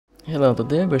Hello,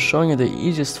 today we're showing you the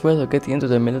easiest way to get into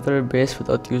the military base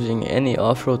without using any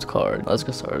off-road card. Let's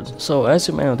get started. So as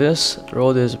you may notice, the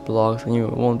road is blocked and you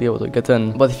won't be able to get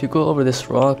in. But if you go over this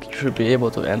rock, you should be able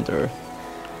to enter.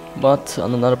 But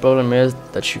another problem is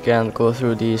that you can't go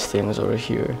through these things over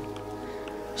here.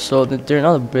 So they're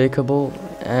not breakable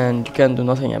and you can do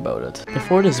nothing about it.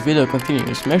 Before this video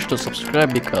continues, make sure to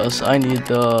subscribe because I need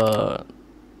the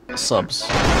subs.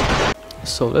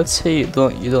 So let's say you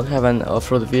don't have an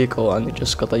off-road vehicle and you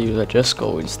just gotta use a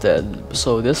Jesco instead.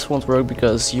 So this won't work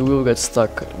because you will get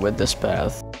stuck with this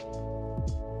path.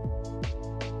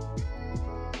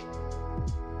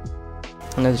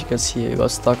 And as you can see, I got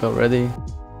stuck already.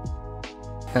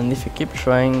 And if you keep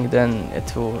trying, then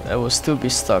it will still be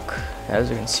stuck. As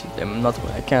you can see,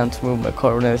 I can't move my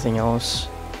car or anything else.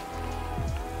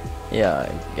 Yeah,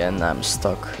 again I'm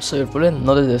stuck. So you probably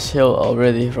noticed this hill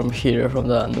already from here, from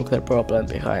the nuclear power plant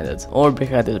behind it, or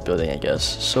behind this building I guess.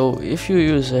 So if you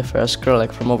use a fast car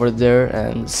like from over there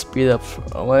and speed up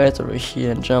right over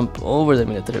here and jump over the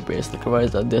military base like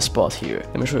right at this spot here.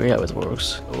 Let me show you how it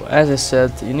works. So as I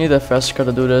said, you need a fast car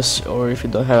to do this, or if you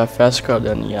don't have a fast car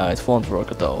then yeah, it won't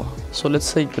work at all. So let's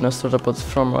say you're gonna start up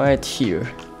from right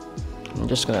here. I'm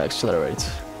just gonna accelerate.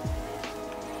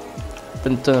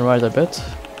 Then turn right a bit.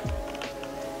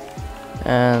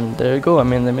 And there you go,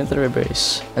 I'm in the military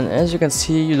base. And as you can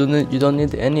see, you don't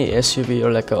need any SUV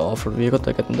or like an off-road vehicle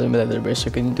to get into the military base.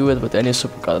 You can do it with any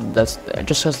supercar. It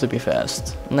just has to be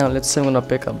fast. Now let's say I'm gonna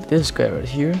pick up this guy right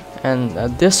here, and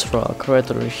this rock right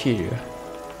over here,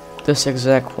 this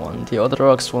exact one. The other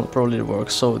rocks won't probably work,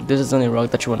 so this is the only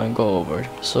rock that you wanna go over.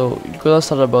 So you gotta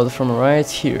start about from right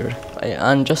here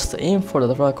and just aim for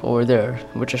the rock over there,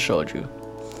 which I showed you.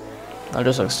 I'll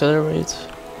just accelerate.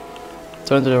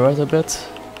 Turn to the right a bit,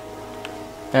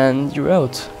 and you're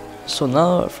out. So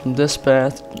now from this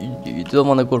path, you don't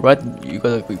want to go right. You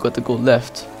gotta go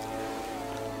left.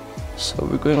 So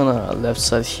we're going on the left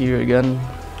side here again,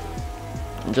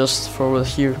 just forward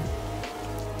here.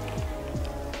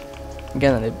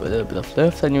 Again a little bit of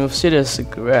left, and you'll see this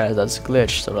grass that's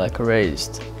glitched or like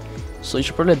raised. So you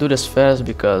should probably do this fast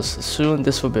because soon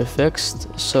this will be fixed.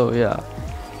 So yeah.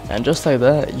 And just like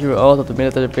that, you're out of the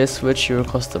military base with your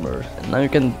customer. And now you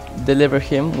can deliver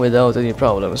him without any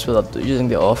problems, without using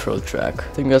the off-road track.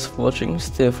 Thank you guys for watching,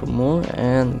 stay for more,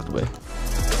 and goodbye.